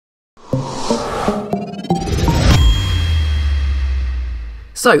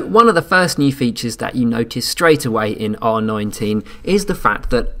So one of the first new features that you notice straight away in R19 is the fact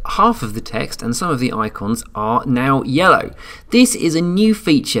that half of the text and some of the icons are now yellow. This is a new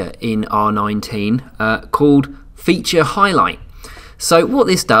feature in R19 called Feature Highlight. So what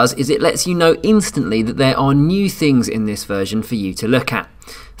this does is it lets you know instantly that there are new things in this version for you to look at.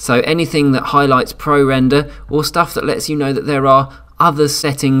 So anything that highlights ProRender or stuff that lets you know that there are other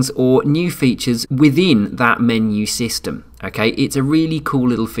settings or new features within that menu system. Okay, it's a really cool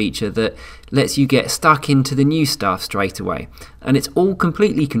little feature that lets you get stuck into the new stuff straight away, and it's all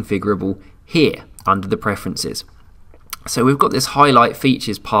completely configurable here under the preferences. So we've got this highlight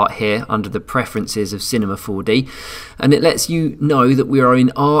features part here under the preferences of Cinema 4D, and it lets you know that we are in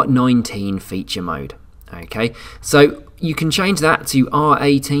R19 feature mode. Okay, so you can change that to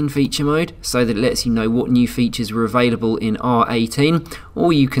R18 feature mode so that it lets you know what new features were available in R18,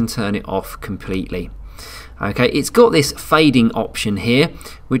 or you can turn it off completely. Okay, it's got this fading option here,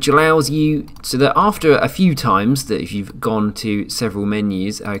 which allows you so that after a few times that if you've gone to several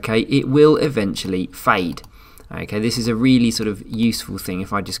menus, okay, it will eventually fade. Okay, this is a really sort of useful thing.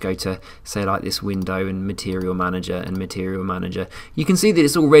 If I just go to, say, like this window and Material Manager, you can see that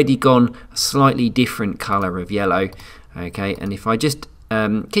it's already gone a slightly different color of yellow. Okay, and if I just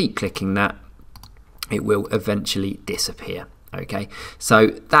keep clicking that, it will eventually disappear. Okay, so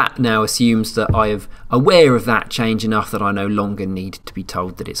that now assumes that I am aware of that change enough that I no longer need to be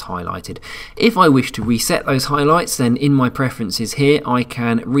told that it's highlighted. If I wish to reset those highlights, then in my preferences here I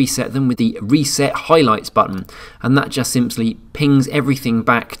can reset them with the Reset Highlights button, and that just simply pings everything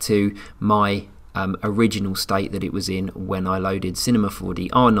back to my original state that it was in when I loaded Cinema 4D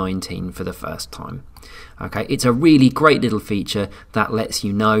R19 for the first time. Okay, it's a really great little feature that lets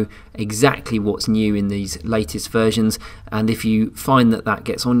you know exactly what's new in these latest versions, and if you find that that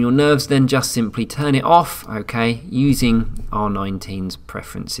gets on your nerves, then just simply turn it off, okay, using R19's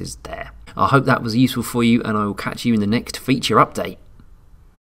preferences there. I hope that was useful for you, and I will catch you in the next feature update.